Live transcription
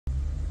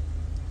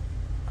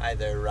Hi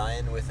there,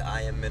 Ryan with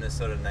I Am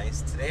Minnesota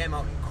Nice. Today I'm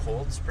out in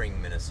Cold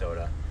Spring,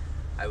 Minnesota.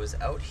 I was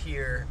out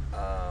here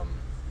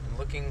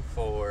looking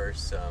for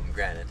some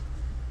granite,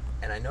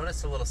 and I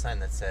noticed a little sign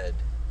that said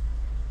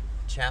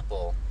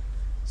chapel,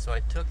 so I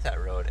took that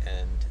road,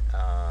 and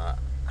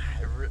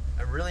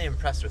I'm really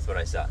impressed with what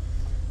I saw.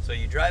 So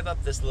you drive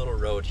up this little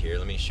road here.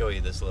 Let me show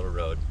you this little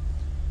road.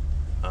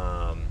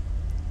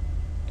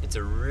 It's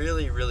a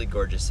really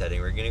gorgeous setting.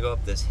 We're going to go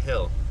up this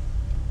hill.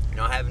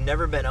 Now, I have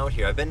never been out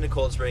here. I've been to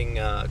Cold Spring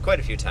quite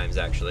a few times,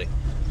 actually,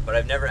 but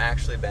I've never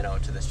actually been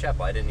out to this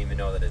chapel. I didn't even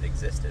know that it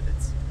existed.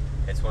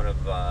 It's one of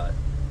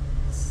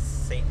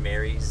St.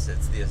 Mary's.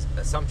 It's the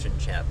Assumption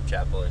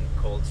Chapel in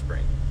Cold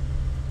Spring.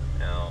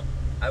 Now,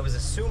 I was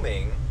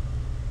assuming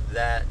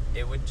that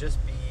it would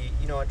just be,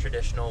 you know, a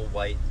traditional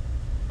white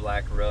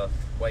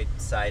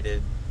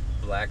sided,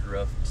 black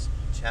roofed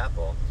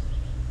chapel.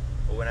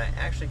 But when I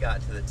actually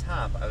got to the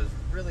top, I was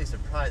really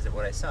surprised at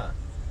what I saw.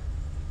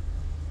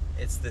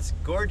 It's this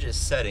gorgeous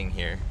setting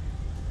here.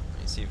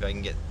 Let me see if I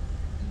can get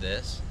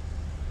this.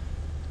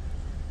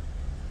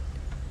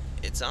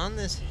 It's on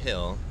this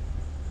hill.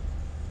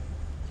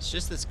 It's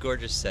just this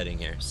gorgeous setting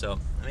here. So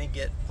let me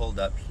get pulled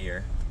up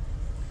here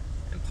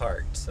and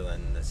parked, so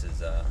then this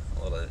is a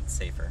little bit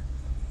safer.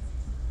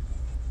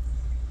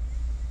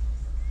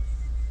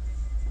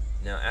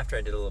 Now, after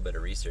I did a little bit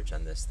of research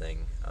on this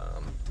thing,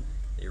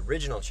 the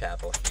original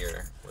chapel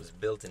here was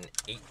built in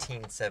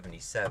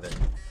 1877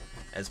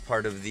 as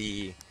part of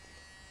the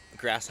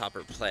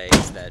Grasshopper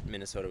plagues that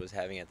Minnesota was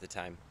having at the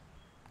time.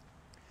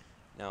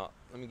 Now,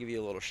 let me give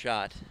you a little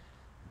shot.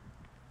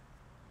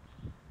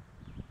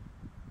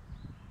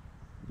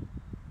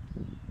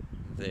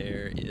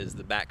 There is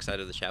the back side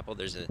of the chapel.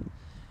 There's an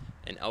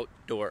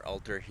outdoor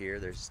altar here.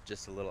 There's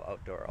just a little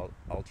outdoor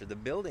altar. The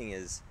building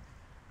is,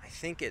 I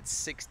think it's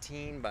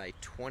 16 by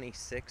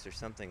 26 or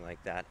something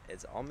like that.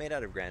 It's all made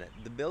out of granite.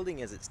 The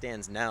building as it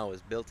stands now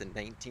was built in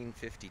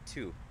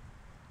 1952.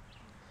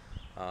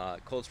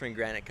 Cold Spring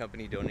Granite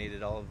Company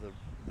donated all of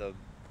the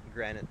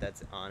granite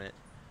that's on it.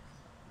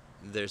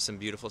 There's some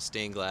beautiful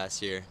stained glass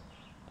here.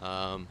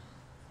 The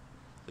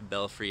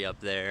belfry up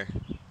there,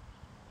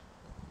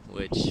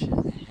 which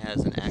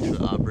has an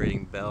actual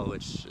operating bell,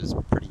 which is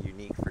pretty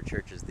unique for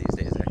churches these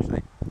days,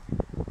 actually.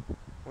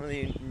 One of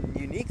the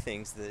unique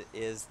things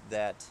is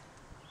that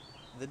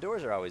the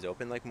doors are always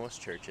open, like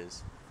most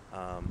churches,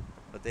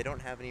 but they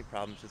don't have any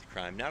problems with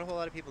crime. Not a whole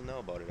lot of people know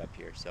about it up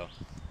here, so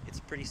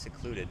it's pretty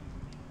secluded.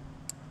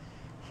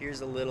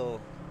 Here's a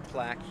little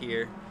plaque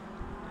here.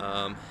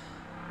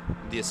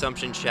 The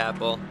Assumption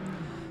Chapel.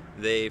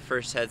 They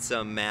first had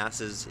some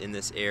masses in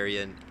this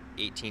area in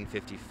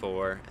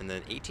 1854, and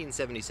then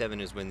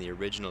 1877 is when the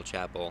original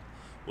chapel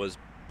was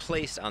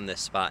placed on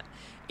this spot.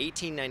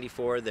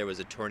 1894, there was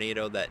a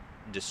tornado that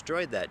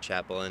destroyed that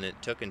chapel, and it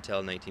took until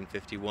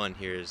 1951,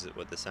 here's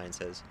what the sign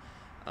says,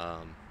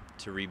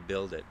 to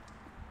rebuild it.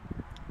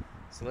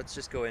 So let's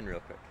just go in real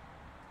quick.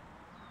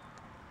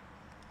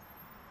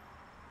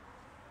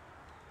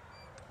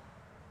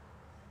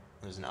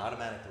 There's an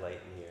automatic light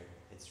in here.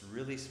 It's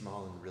really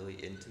small and really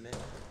intimate.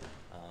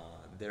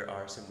 There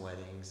are some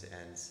weddings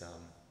and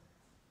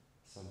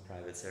some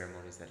private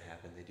ceremonies that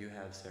happen. They do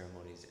have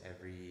ceremonies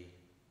every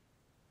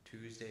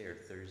Tuesday or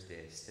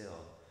Thursday still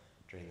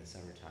during the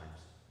summer times.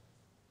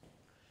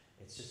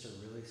 It's just a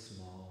really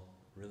small,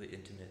 really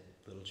intimate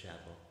little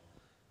chapel.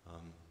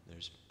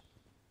 There's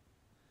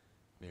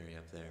Mary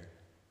up there.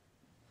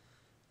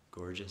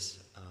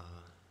 Gorgeous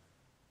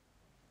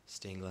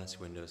stained glass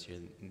windows here.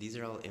 These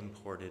are all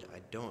imported. I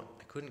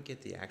couldn't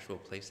get the actual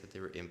place that they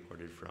were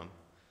imported from.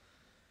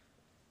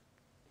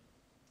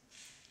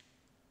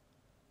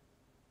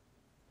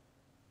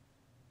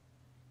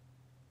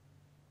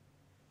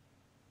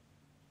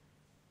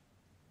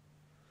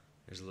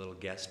 There's a little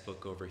guest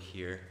book over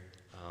here,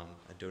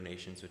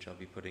 donations, which I'll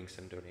be putting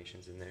some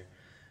donations in there.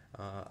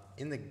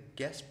 In the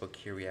guest book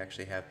here, we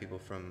actually have people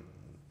from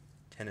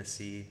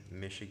Tennessee,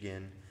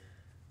 Michigan,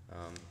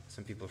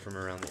 some people from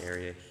around the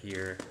area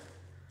here.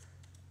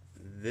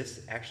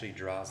 This actually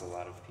draws a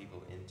lot of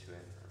people into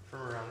it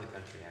from around the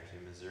country, actually.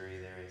 Missouri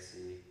there I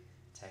see,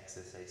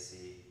 Texas I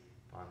see,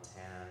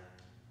 Montana,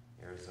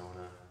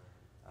 Arizona.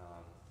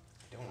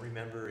 I don't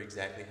remember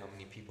exactly how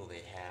many people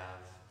they have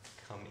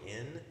come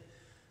in,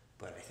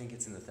 but I think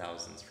it's in the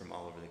thousands from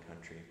all over the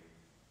country.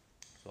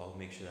 So I'll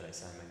make sure that I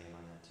sign my name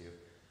on that too.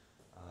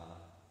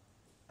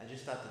 I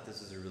just thought that this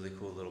was a really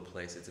cool little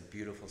place. It's a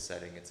beautiful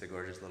setting. It's a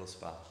gorgeous little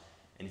spot.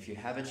 And if you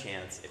have a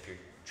chance, if you're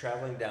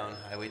traveling down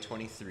Highway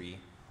 23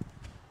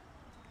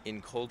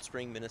 in Cold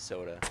Spring,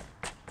 Minnesota,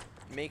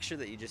 make sure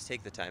that you just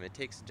take the time. It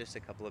takes just a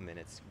couple of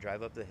minutes.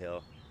 Drive up the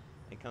hill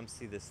and come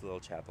see this little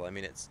chapel. I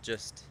mean, it's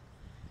just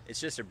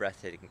a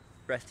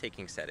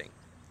breathtaking setting.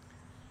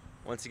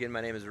 Once again, my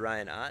name is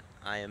Ryan Ott.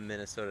 I am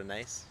Minnesota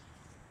Nice.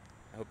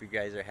 I hope you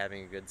guys are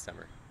having a good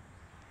summer.